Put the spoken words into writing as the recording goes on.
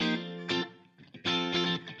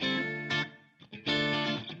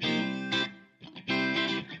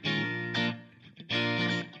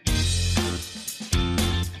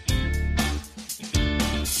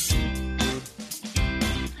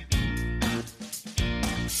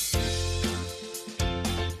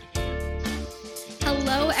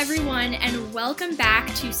everyone, and welcome back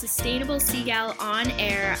to Sustainable Seagal on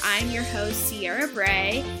Air. I'm your host, Sierra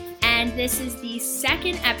Bray, and this is the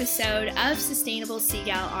second episode of Sustainable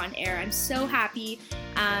Seagal on Air. I'm so happy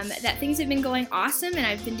that things have been going awesome, and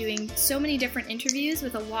I've been doing so many different interviews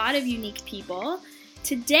with a lot of unique people.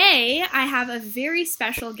 Today, I have a very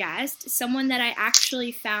special guest, someone that I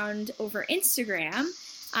actually found over Instagram,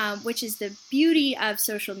 which is the beauty of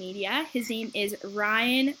social media. His name is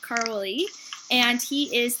Ryan Carwillie, and he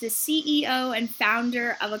is the CEO and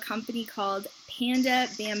founder of a company called Panda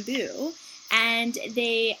Bamboo, and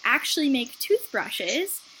they actually make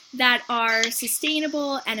toothbrushes that are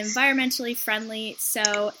sustainable and environmentally friendly.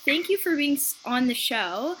 So thank you for being on the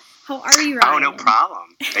show. How are you, Ryan? Oh, no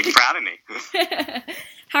problem. Thank you for having me.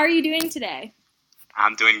 How are you doing today?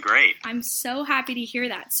 I'm doing great. I'm so happy to hear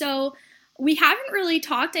that. So we haven't really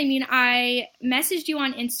talked. I mean, I messaged you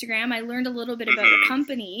on Instagram. I learned a little bit about your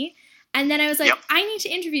company. And then I was like, I need to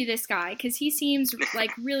interview this guy because he seems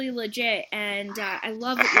like really legit, and I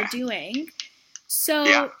love what you're doing.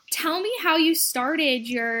 So tell me how you started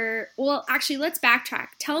your, well, actually, let's backtrack.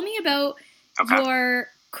 Tell me about your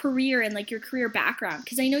career and like your career background,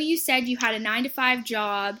 because I know you said you had a 9-to-5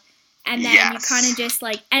 job and then you kind of just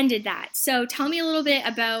like ended that. So tell me a little bit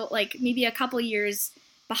about like maybe a couple years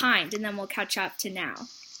behind, and then we'll catch up to now.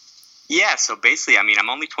 Yeah, so basically, I mean, I'm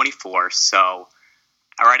only 24, so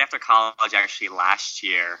right after college, actually last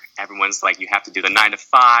year, everyone's like, you have to do the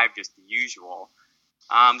 9-to-5, just the usual.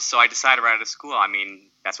 So I decided right out of school, I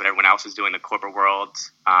mean, that's what everyone else was doing in the corporate world.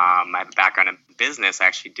 I have a background in business. I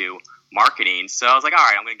actually do marketing. So I was like, all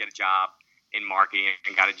right, I'm going to get a job in marketing,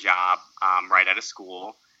 and got a job right out of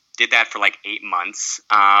school. Did that for like 8 months.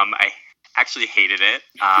 I actually hated it.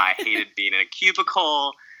 I hated being in a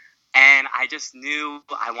cubicle. And I just knew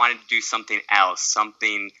I wanted to do something else,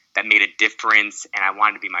 something that made a difference, and I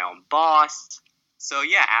wanted to be my own boss. So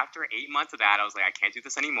yeah, after 8 months of that, I was like, I can't do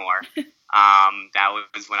this anymore. That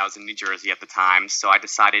was when I was in New Jersey at the time. So I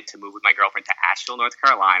decided to move with my girlfriend to Asheville, North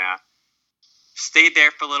Carolina. Stayed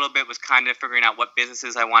there for a little bit, was kind of figuring out what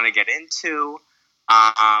businesses I want to get into.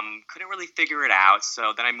 Couldn't really figure it out.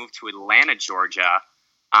 So then I moved to Atlanta, Georgia.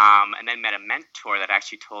 And then met a mentor that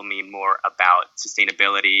actually told me more about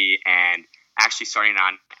sustainability and actually starting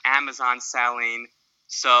on Amazon selling.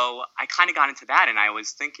 So I kind of got into that, and I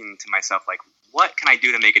was thinking to myself, like, what can I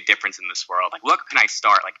do to make a difference in this world? Like, what can I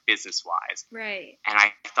start, like, business-wise? Right. And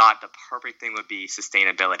I thought the perfect thing would be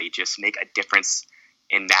sustainability, just make a difference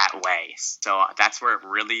in that way. So that's where it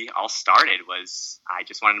really all started, was I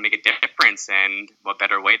just wanted to make a difference, and what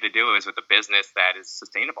better way to do it is with a business that is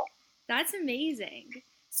sustainable. That's amazing.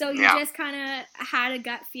 So you just kind of had a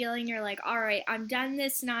gut feeling. You're like, all right, I'm done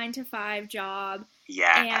this 9-to-5 job.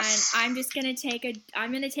 Yes. And I'm just going to take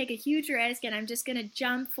a huge risk, and I'm just going to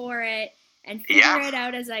jump for it and figure it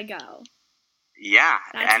out as I go. Yeah.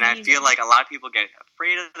 That's and amazing. I feel like a lot of people get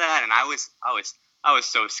afraid of that. And I was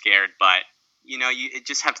so scared, but you know, you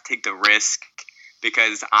just have to take the risk,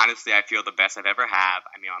 because honestly, I feel the best I've ever had.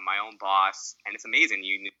 I mean, I'm my own boss, and it's amazing.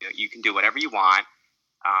 You can do whatever you want.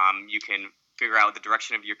 You can figure out the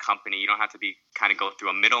direction of your company. You don't have to kind of go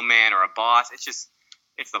through a middleman or a boss.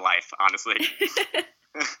 It's the life, honestly.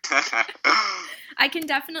 I can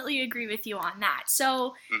definitely agree with you on that.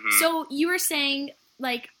 So you were saying,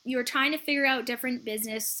 like, you were trying to figure out different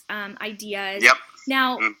business ideas. Yep.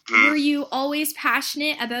 Now, were you always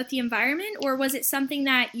passionate about the environment, or was it something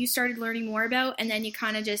that you started learning more about and then you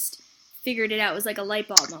kind of just figured it out? It was like a light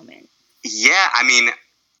bulb moment. Yeah, I mean,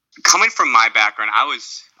 coming from my background, I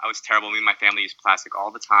was terrible. Me and my family used plastic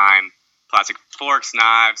all the time. Plastic forks,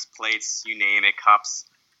 knives, plates, you name it, cups.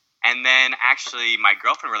 And then actually my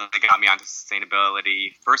girlfriend really got me onto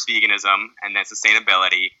sustainability. First veganism, and then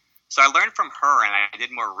sustainability. So I learned from her, and I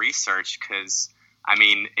did more research, because, I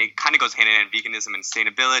mean, it kind of goes hand in hand, veganism and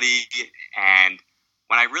sustainability. And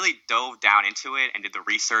when I really dove down into it and did the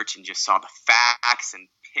research and just saw the facts and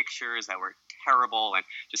pictures that were terrible, and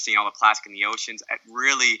just seeing all the plastic in the oceans, it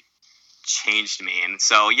really changed me. And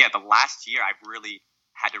so, yeah, the last year I really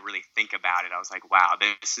had to really think about it. I was like, wow,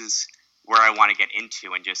 this is where I want to get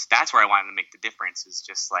into, and just that's where I wanted to make the difference, is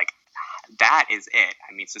just like, that is it.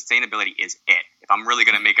 I mean, sustainability is it. If I'm really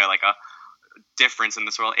going to make a difference in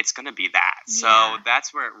this world, it's going to be that. Yeah. So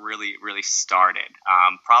that's where it really, really started.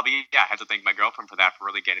 Probably, I had to thank my girlfriend for that, for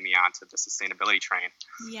really getting me onto the sustainability train.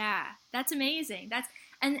 Yeah, that's amazing.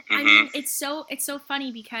 I mean, it's so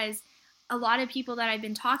funny, because a lot of people that I've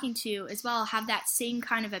been talking to as well have that same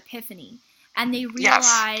kind of epiphany, and they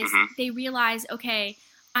realize, okay,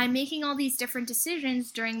 I'm making all these different decisions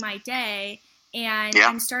during my day, and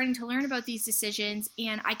I'm starting to learn about these decisions,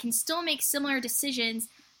 and I can still make similar decisions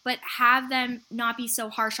but have them not be so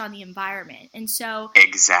harsh on the environment. And so,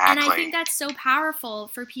 Exactly. and I think that's so powerful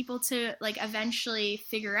for people to like eventually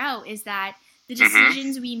figure out, is that the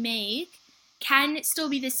decisions we make can still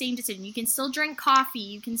be the same decision. You can still drink coffee.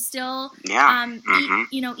 You can still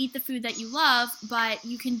eat the food that you love, but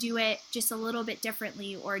you can do it just a little bit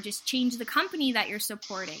differently, or just change the company that you're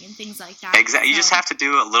supporting and things like that. Exactly. You just have to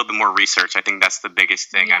do a little bit more research. I think that's the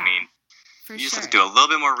biggest thing. Yeah, I mean, you just have to do a little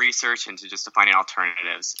bit more research into just finding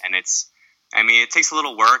alternatives. And it takes a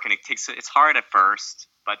little work, and it's hard at first,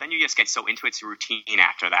 but then you just get so into its routine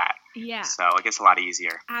after that. Yeah. So it gets a lot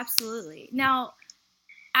easier. Absolutely. Now,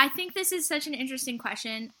 I think this is such an interesting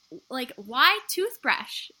question. Like, why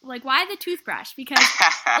toothbrush? Like, why the toothbrush? Because,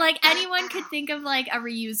 like, anyone could think of, like, a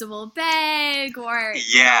reusable bag, or,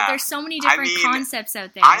 there's so many different concepts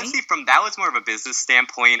out there. Honestly, that was more of a business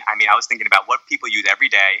standpoint. I mean, I was thinking about what people use every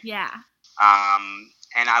day. Yeah.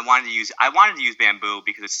 And I wanted to use bamboo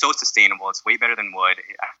because it's so sustainable. It's way better than wood.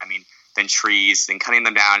 I mean, than trees, and cutting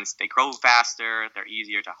them down. They grow faster. They're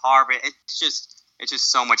easier to harvest. It's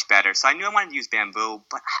just so much better. So I knew I wanted to use bamboo,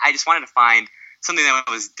 but I just wanted to find something that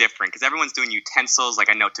was different, because everyone's doing utensils. Like,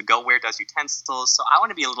 I know To-Go-Ware does utensils, so I want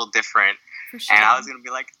to be a little different. For sure. And I was going to be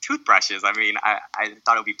like, toothbrushes. I mean, I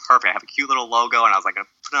thought it would be perfect. I have a cute little logo, and I was like, going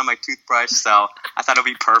to put it on my toothbrush. So I thought it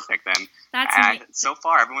would be perfect. And so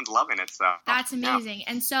far, everyone's loving it. So that's amazing. Yeah.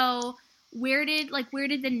 And so where did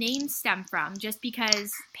the name stem from? Just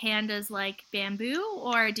because pandas like bamboo,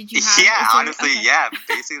 or did you have? Yeah, honestly, yeah.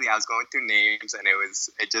 Basically, I was going through names, and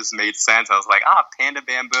it just made sense. I was like, panda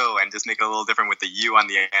bamboo, and just make it a little different with the U on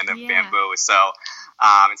the end of bamboo. So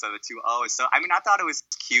instead of the two O's. So I mean, I thought it was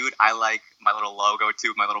cute. I like my little logo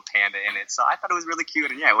too, my little panda in it. So I thought it was really cute,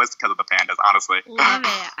 and yeah, it was because of the pandas. Honestly, love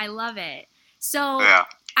it. I love it. So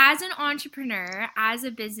as an entrepreneur, as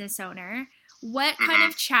a business owner, what kind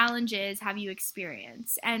of challenges have you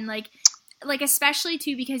experienced? And like especially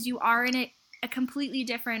too, because you are in a completely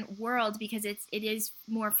different world, because it is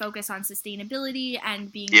more focused on sustainability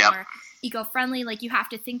and being more eco-friendly. Like, you have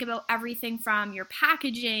to think about everything from your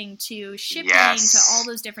packaging to shipping to all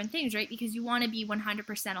those different things, right? Because you want to be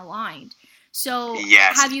 100% aligned. So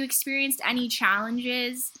have you experienced any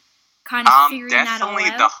challenges kind of figuring that all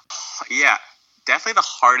out? Definitely the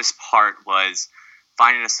hardest part was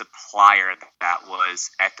finding a supplier that was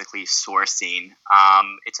ethically sourcing.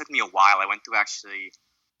 It took me a while. I went through actually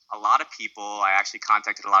a lot of people. I actually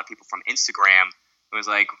contacted a lot of people from Instagram. It was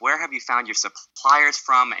like, where have you found your suppliers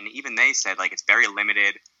from? And even they said, like, it's very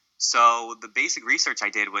limited. So the basic research I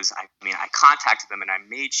did was, I contacted them, and I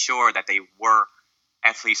made sure that they were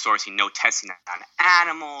ethically sourcing, no testing on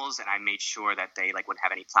animals, and I made sure that they wouldn't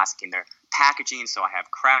have any plastic in their packaging. So I have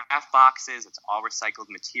craft boxes. It's all recycled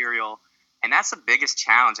material. And that's the biggest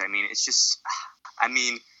challenge. I mean, it's just,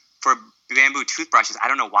 for bamboo toothbrushes, I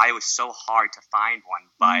don't know why it was so hard to find one,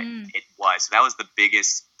 but it was. So that was the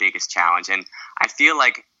biggest challenge. And I feel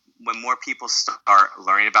like when more people start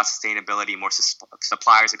learning about sustainability, more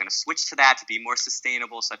suppliers are going to switch to that to be more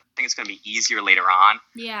sustainable. So I think it's going to be easier later on.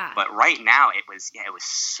 Yeah. But right now, it was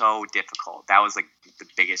so difficult. That was the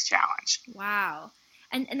biggest challenge. Wow.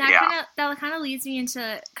 And that kind of leads me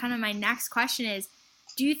into kind of my next question is,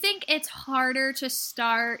 do you think it's harder to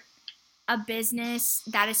start a business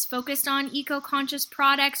that is focused on eco-conscious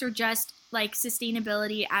products, or just like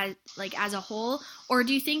sustainability as a whole? Or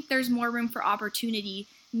do you think there's more room for opportunity,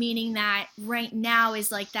 meaning that right now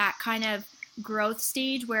is like that kind of growth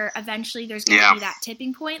stage where eventually there's going to be that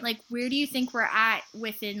tipping point? Like, where do you think we're at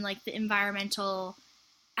within like the environmental,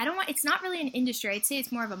 it's not really an industry. I'd say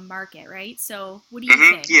it's more of a market, right? So what do you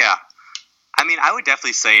think? Yeah. I would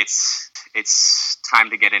definitely say it's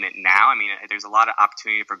time to get in it now. There's a lot of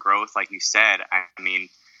opportunity for growth, like you said.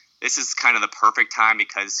 This is kind of the perfect time,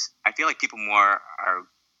 because I feel like people more are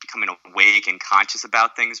becoming awake and conscious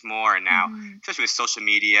about things more. And now, especially with social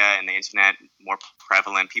media and the internet more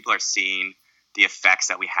prevalent, people are seeing the effects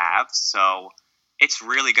that we have. So it's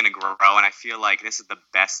really going to grow. And I feel like this is the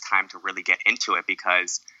best time to really get into it,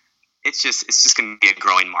 because it's just going to be a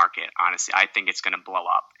growing market, honestly. I think it's going to blow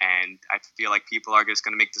up. And I feel like people are just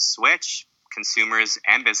going to make the switch, consumers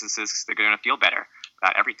and businesses, because they're going to feel better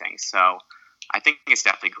about everything. So I think it's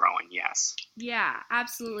definitely growing, yes. Yeah,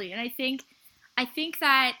 absolutely. And I think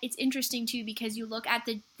that it's interesting, too, because you look at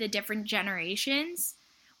the different generations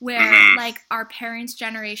where, like, our parents'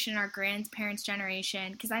 generation, our grandparents'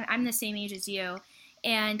 generation, because I'm the same age as you,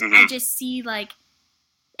 and I just see, like,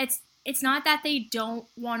 it's not that they don't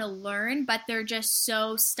want to learn, but they're just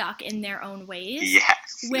so stuck in their own ways.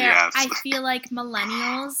 Yes. Where I feel like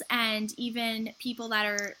millennials and even people that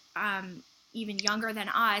are even younger than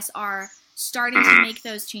us are starting to make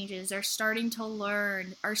those changes, are starting to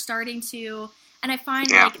learn, are starting to, and I find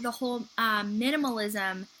like the whole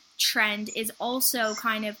minimalism trend is also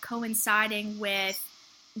kind of coinciding with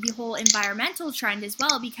the whole environmental trend as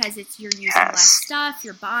well, because you're using less stuff,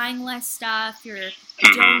 you're buying less stuff, you're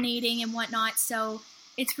donating and whatnot. So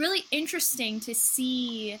it's really interesting to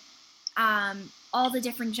see all the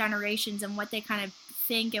different generations and what they kind of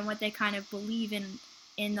think and what they kind of believe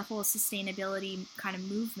in the whole sustainability kind of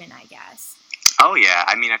movement, I guess. Oh, yeah.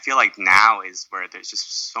 I mean, I feel like now is where there's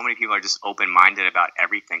just so many people are just open-minded about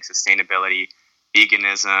everything. Sustainability,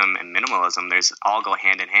 veganism, and minimalism, there's all go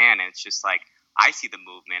hand in hand. And it's just like, I see the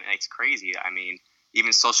movement, and it's crazy. I mean,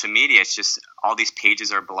 even social media, it's just all these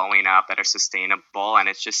pages are blowing up that are sustainable, and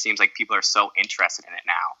it just seems like people are so interested in it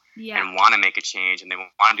now and want to make a change, and they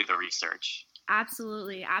want to do the research.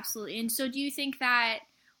 Absolutely, absolutely. And so do you think that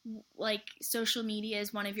like social media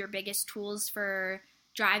is one of your biggest tools for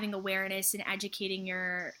driving awareness and educating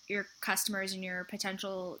your customers and your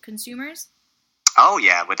potential consumers? Oh,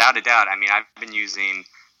 yeah, without a doubt. I mean, I've been using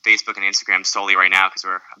Facebook and Instagram solely right now because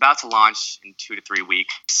we're about to launch in 2 to 3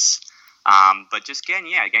 weeks. But just getting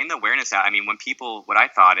the awareness out. I mean, what I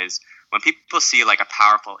thought is when people see like a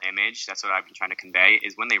powerful image, that's what I've been trying to convey,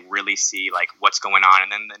 is when they really see like what's going on,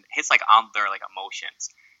 and then it hits like on their like emotions,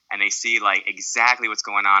 and they see like exactly what's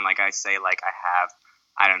going on. Like I say, like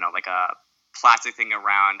I don't know, like a plastic thing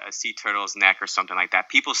around a sea turtle's neck or something like that.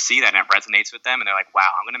 People see that and it resonates with them, and they're like, wow,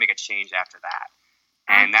 I'm going to make a change after that.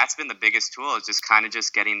 And that's been the biggest tool, is just kind of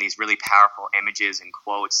just getting these really powerful images and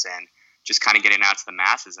quotes and just kind of getting out to the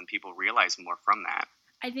masses, and people realize more from that.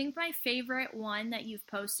 I think my favorite one that you've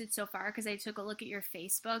posted so far, because I took a look at your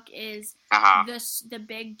Facebook, is the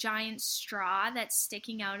big giant straw that's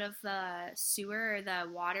sticking out of the sewer or the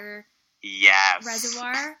water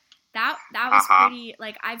reservoir. That was pretty,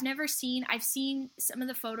 like, I've seen some of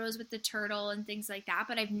the photos with the turtle and things like that,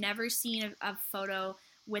 but I've never seen a photo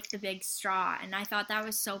with the big straw, and I thought that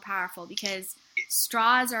was so powerful because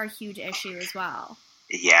straws are a huge issue as well.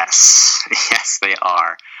 Yes, they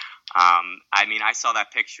are. I mean, I saw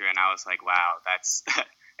that picture and I was like, wow, that's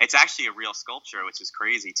it's actually a real sculpture, which is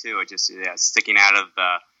crazy too. It just sticking out of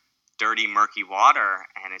the dirty, murky water,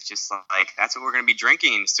 and it's just like, that's what we're going to be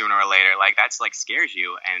drinking sooner or later. Like, that's like scares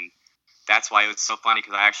you, and that's why it was so funny,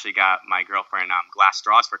 because I actually got my girlfriend glass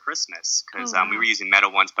straws for Christmas, because we were using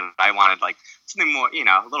metal ones, but I wanted like something more,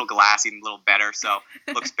 a little glassy and a little better, so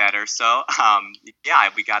looks better. So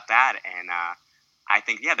we got that, and I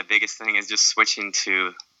think the biggest thing is just switching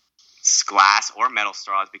to glass or metal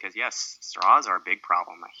straws, because yes, straws are a big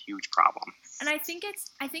problem, a huge problem. And I think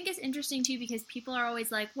it's interesting too, because people are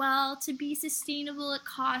always like, well, to be sustainable it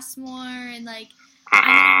costs more, and like I'm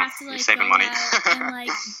gonna have to like go money. out and like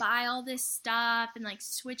buy all this stuff and like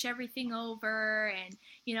switch everything over, and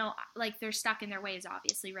like they're stuck in their ways,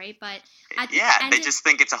 obviously, right? But they just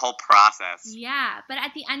think it's a whole process. Yeah, but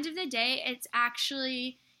at the end of the day, it's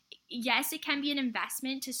actually, yes, it can be an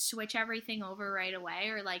investment to switch everything over right away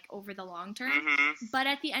or like over the long term. But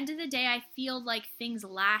at the end of the day, I feel like things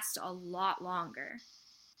last a lot longer.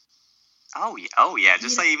 Oh yeah.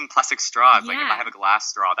 Just like even plastic straws. Like if I have a glass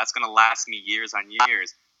straw, that's going to last me years on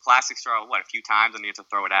years. Plastic straw, a few times, and you have to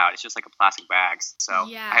throw it out. It's just like a plastic bag. So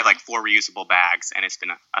I have like 4 reusable bags, and it's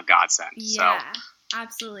been a godsend. Yeah,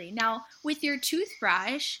 absolutely. Now, with your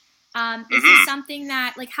toothbrush, is this something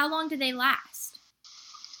that, like, how long do they last?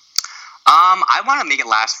 I want to make it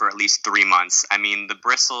last for at least 3 months. I mean, the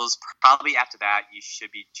bristles, probably after that, you should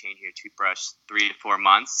be changing your toothbrush 3 to 4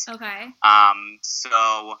 months. Okay. So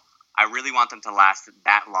I really want them to last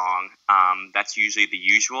that long. That's usually the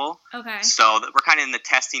usual. Okay. So we're kind of in the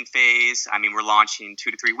testing phase. I mean, we're launching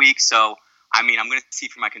 2 to 3 weeks. So, I mean, I'm going to see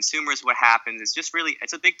for my consumers what happens. It's just really,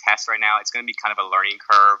 it's a big test right now. It's going to be kind of a learning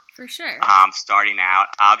curve. For sure. Starting out,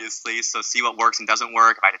 obviously. So see what works and doesn't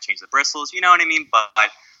work. If I had to change the bristles, you know what I mean? But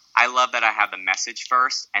I love that I have the message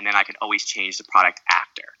first, and then I can always change the product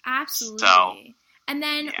after. Absolutely. So, and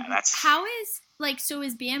then how is, like, so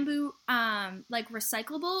is bamboo, like,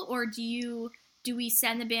 recyclable, or do we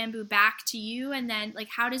send the bamboo back to you, and then, like,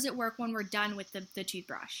 how does it work when we're done with the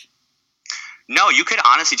toothbrush? No, you could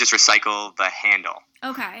honestly just recycle the handle.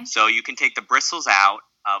 Okay. So you can take the bristles out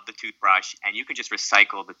of the toothbrush, and you can just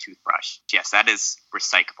recycle the toothbrush. Yes, that is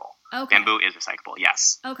recyclable. Okay. Bamboo is recyclable,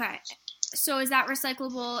 yes. Okay. So is that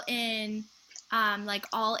recyclable in, like,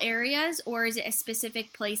 all areas, or is it a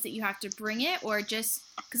specific place that you have to bring it, or just,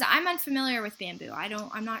 because I'm unfamiliar with bamboo.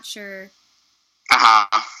 I'm not sure.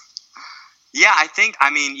 Yeah, I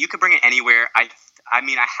mean, you could bring it anywhere. I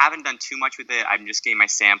mean, I haven't done too much with it. I'm just getting my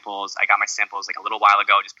samples. I got my samples like a little while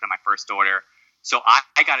ago, just put in my first order. So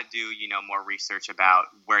I got to do, more research about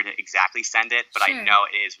where to exactly send it, but Sure. I know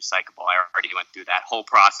it is recyclable. I already went through that whole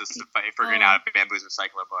process of figuring out if bamboo is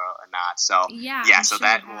recyclable or not. So Yeah, so sure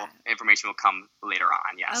that that. information will come later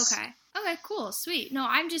on. Yes. Okay, cool, sweet. No,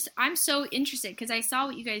 I'm so interested because I saw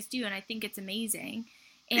what you guys do and I think it's amazing.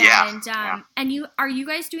 And and are you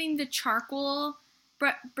guys doing the charcoal?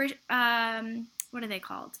 What are they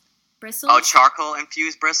called? Bristles? Oh, charcoal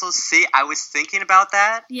infused bristles. See, I was thinking about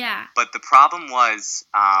that. Yeah. But the problem was,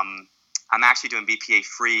 I'm actually doing BPA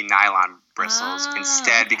free nylon bristles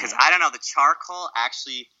instead because I don't know, the charcoal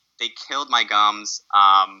actually, they killed my gums.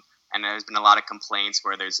 And there's been a lot of complaints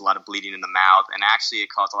where there's a lot of bleeding in the mouth, and actually it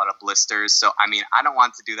caused a lot of blisters. So I mean, I don't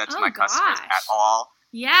want to do that to my customers at all.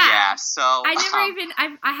 Yeah. Yeah. So I never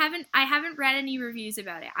even I haven't read any reviews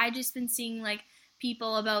about it. I've just been seeing like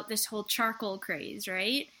people about this whole charcoal craze,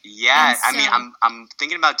 right? Yeah, I mean, I'm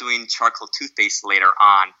thinking about doing charcoal toothpaste later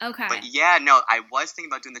on. Okay. But yeah, no, I was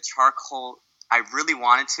thinking about doing the charcoal. I really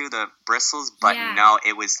wanted to, the bristles, but no,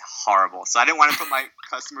 it was horrible. So I didn't want to put my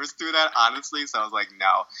customers through that, honestly. So I was like,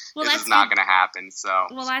 no, this is not going to happen. So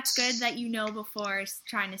well, that's good that you know before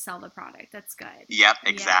trying to sell the product. That's good. Yep,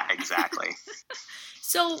 exactly.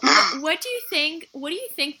 So what do you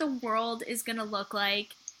think the world is going to look like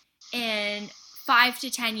in 5 to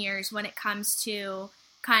 10 years when it comes to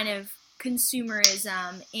kind of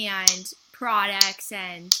consumerism and products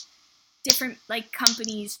and different like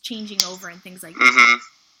companies changing over and things like that? Mm-hmm.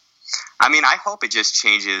 I mean, I hope it just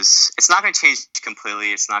changes. It's not going to change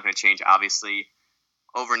completely. It's not going to change, obviously,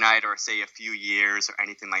 overnight or say a few years or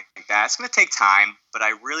anything like that. It's going to take time, but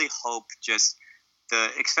I really hope just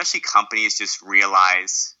especially companies just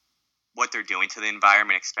realize what they're doing to the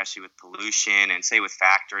environment, especially with pollution and say with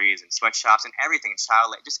factories and sweatshops and everything,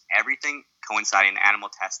 just everything coinciding in animal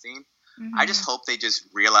testing. Mm-hmm. I just hope they just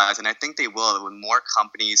realize, and I think they will, when more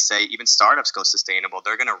companies say, even startups go sustainable,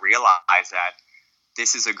 they're going to realize that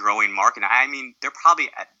this is a growing market. I mean, they're probably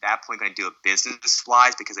at that point going to do it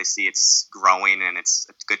business-wise because they see it's growing and it's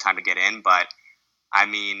a good time to get in. But, I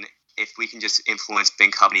mean, if we can just influence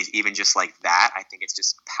big companies even just like that, I think it's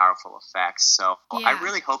just powerful effects. So I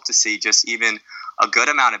really hope to see just even a good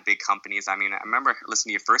amount of big companies. I mean, I remember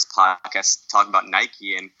listening to your first podcast talking about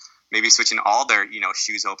Nike and maybe switching all their,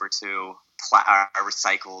 shoes over to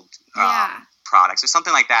recycled products or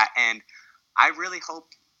something like that. And I really hope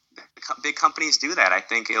big companies do that. I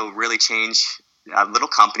think it'll really change. Little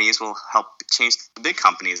companies will help change the big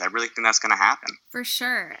companies. I really think that's going to happen. For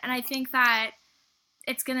sure. And I think that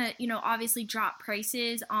it's going to, obviously drop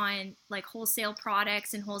prices on like wholesale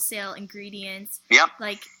products and wholesale ingredients. Yep.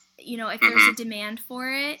 Like, if there's a demand for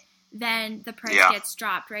it, then the price gets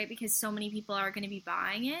dropped, right? Because so many people are going to be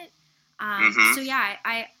buying it. So yeah,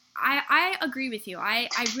 I agree with you. I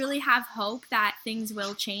really have hope that things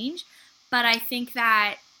will change, but I think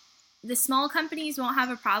that the small companies won't have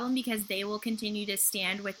a problem because they will continue to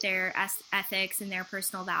stand with their ethics and their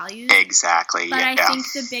personal values. Exactly. But I think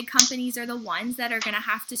the big companies are the ones that are going to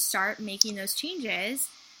have to start making those changes.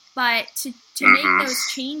 But to make those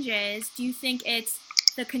changes, do you think it's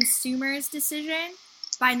the consumer's decision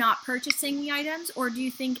by not purchasing the items, or do you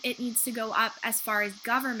think it needs to go up as far as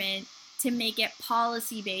government to make it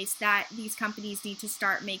policy-based that these companies need to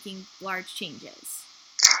start making large changes?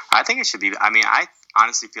 I think it should be. I mean, I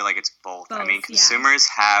honestly feel like it's both. I mean, consumers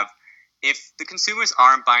if the consumers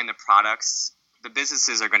aren't buying the products, the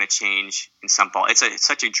businesses are going to change in some point. If it's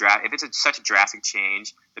such a drastic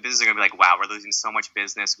change, the businesses are going to be like, wow, we're losing so much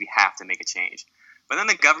business. We have to make a change. But then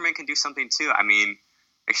the government can do something too. I mean,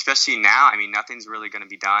 especially now, I mean, nothing's really going to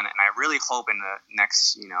be done. And I really hope in the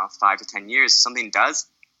next, 5 to 10 years, something does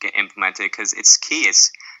get implemented because it's key.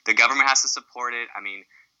 The government has to support it. I mean,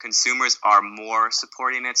 consumers are more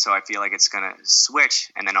supporting it, so I feel like it's going to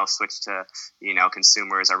switch, and then I'll switch to,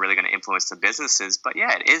 consumers are really going to influence the businesses. But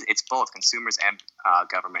yeah, it's both. Consumers and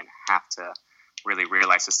government have to really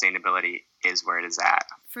realize sustainability is where it is at.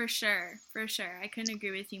 For sure. I couldn't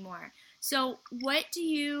agree with you more. So what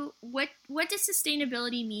does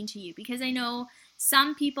sustainability mean to you? Because I know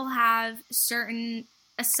some people have certain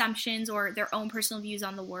assumptions or their own personal views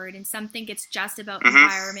on the word, and some think it's just about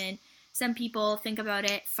environment. Some people think about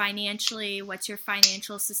it financially. What's your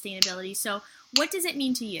financial sustainability? So what does it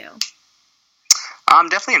mean to you?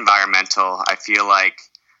 Definitely environmental. I feel like,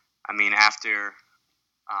 after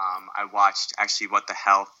I watched actually What the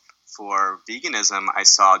Health for veganism, I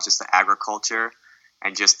saw just the agriculture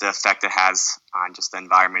and just the effect it has on just the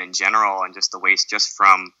environment in general and just the waste just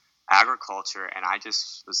from agriculture. And I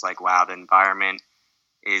just was like, wow, the environment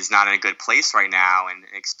is not in a good place right now, and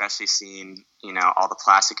especially seeing, all the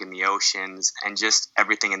plastic in the oceans and just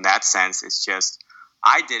everything in that sense is just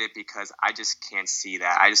I did it because I just can't see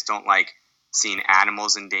that. I just don't like seeing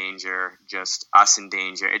animals in danger, just us in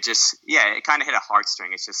danger. It just, it kind of hit a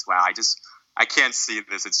heartstring. It's just, wow, I can't see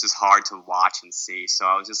this. It's just hard to watch and see. So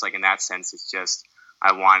I was just like, in that sense, it's just,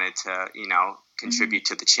 I wanted to, contribute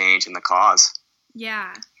to the change and the cause.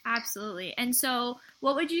 Yeah, absolutely. And so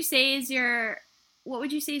what would you say is your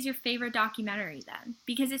favorite documentary then?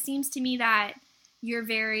 Because it seems to me that you're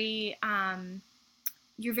very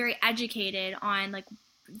educated on like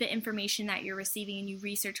the information that you're receiving, and you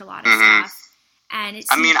research a lot of stuff. And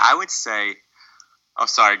I would say, oh,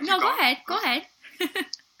 sorry. No, go ahead.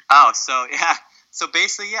 So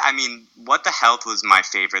basically, What the Health was my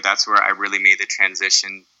favorite. That's where I really made the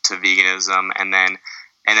transition to veganism, and then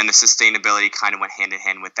the sustainability kind of went hand in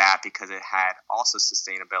hand with that because it had also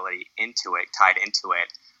sustainability tied into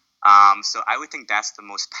it. So I would think that's the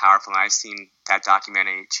most powerful. And I've seen that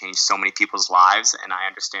documentary change so many people's lives, and I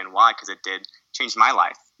understand why, because it did change my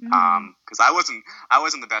life. Because I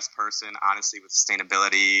wasn't the best person, honestly, with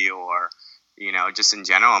sustainability or just in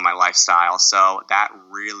general in my lifestyle. So that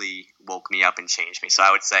really woke me up and changed me. So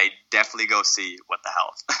I would say definitely go see What the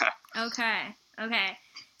Health. Okay.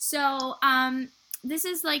 So this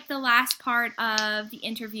is like the last part of the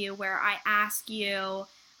interview where I ask you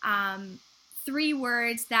 3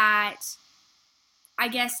 words that I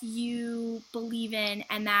guess you believe in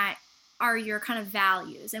and that are your kind of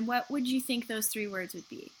values. And what would you think those 3 words would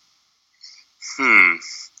be?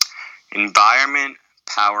 Environment,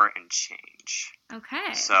 power, and change.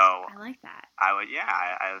 Okay. So I like that.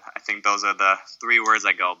 I think those are the 3 words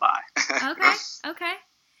I go by. Okay.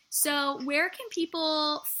 So where can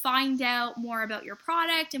people find out more about your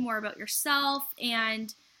product and more about yourself?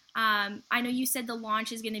 And I know you said the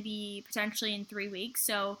launch is going to be potentially in 3 weeks.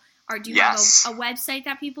 So do you have a website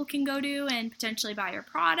that people can go to and potentially buy your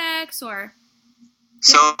products? Or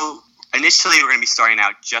So initially we're going to be starting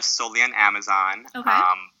out just solely on Amazon. Okay.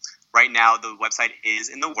 Right now, the website is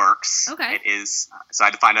in the works. Okay. It is, so I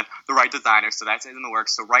had to find the right designer, so that's in the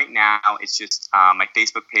works. So right now, it's just my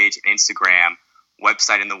Facebook page and Instagram,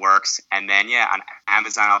 website in the works. And then, on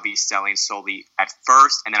Amazon, I'll be selling solely at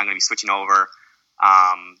first, and then I'm going to be switching over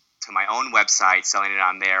to my own website, selling it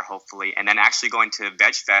on there, hopefully. And then actually going to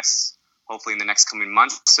Veg Fest, hopefully in the next coming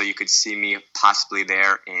months, so you could see me possibly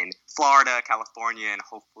there in Florida, California, and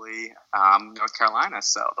hopefully North Carolina.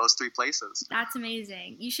 So those 3 places. That's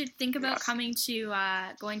amazing. You should think about coming to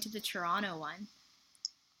going to the Toronto one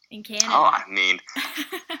in Canada. Oh,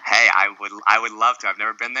 hey, I would love to. I've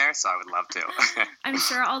never been there, so I would love to. I'm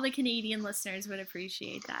sure all the Canadian listeners would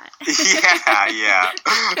appreciate that. Yeah.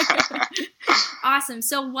 Awesome.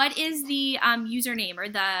 So what is the username or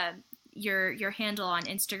your handle on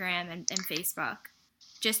Instagram and Facebook?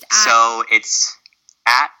 So it's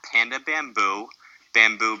at Panda Bamboo,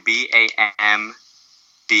 BAMBU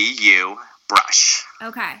brush.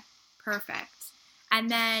 Okay, perfect. And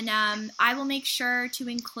then I will make sure to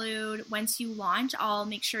include, once you launch, I'll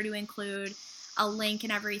make sure to include a link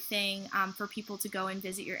and everything for people to go and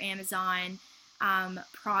visit your Amazon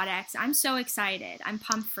products. I'm so excited. I'm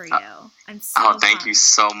pumped for you. I'm so pumped. Thank you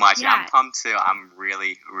so much. Yeah, I'm pumped too. I'm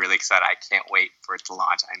really, really excited. I can't wait for it to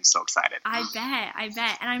launch. I'm so excited. I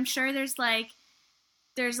bet. And I'm sure there's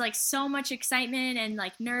so much excitement and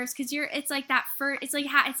like nerves because it's like that first. It's like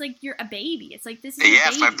you're a baby. It's like this is your baby,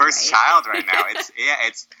 it's my first child right now.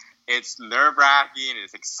 It's nerve wracking and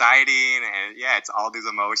it's exciting and it's all these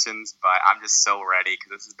emotions. But I'm just so ready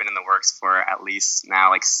because this has been in the works for at least now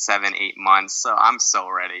like 7-8 months. So I'm so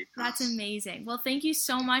ready. That's amazing. Well, thank you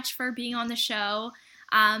so much for being on the show.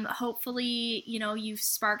 Hopefully, you've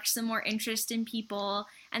sparked some more interest in people.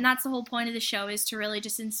 And that's the whole point of the show, is to really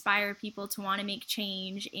just inspire people to want to make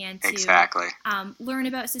change and to learn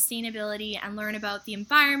about sustainability and learn about the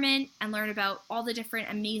environment and learn about all the different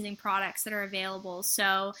amazing products that are available.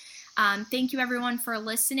 So thank you everyone for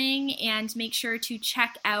listening, and make sure to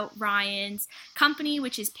check out Ryan's company,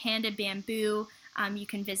 which is Panda Bamboo. You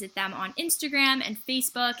can visit them on Instagram and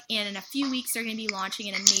Facebook, and in a few weeks they're going to be launching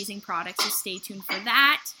an amazing product, so stay tuned for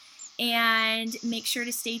that. And make sure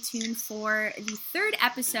to stay tuned for the 3rd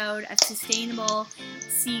episode of Sustainable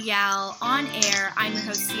Sea Gal on Air. I'm your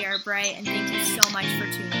host, Sierra Bray, and thank you so much for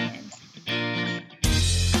tuning in.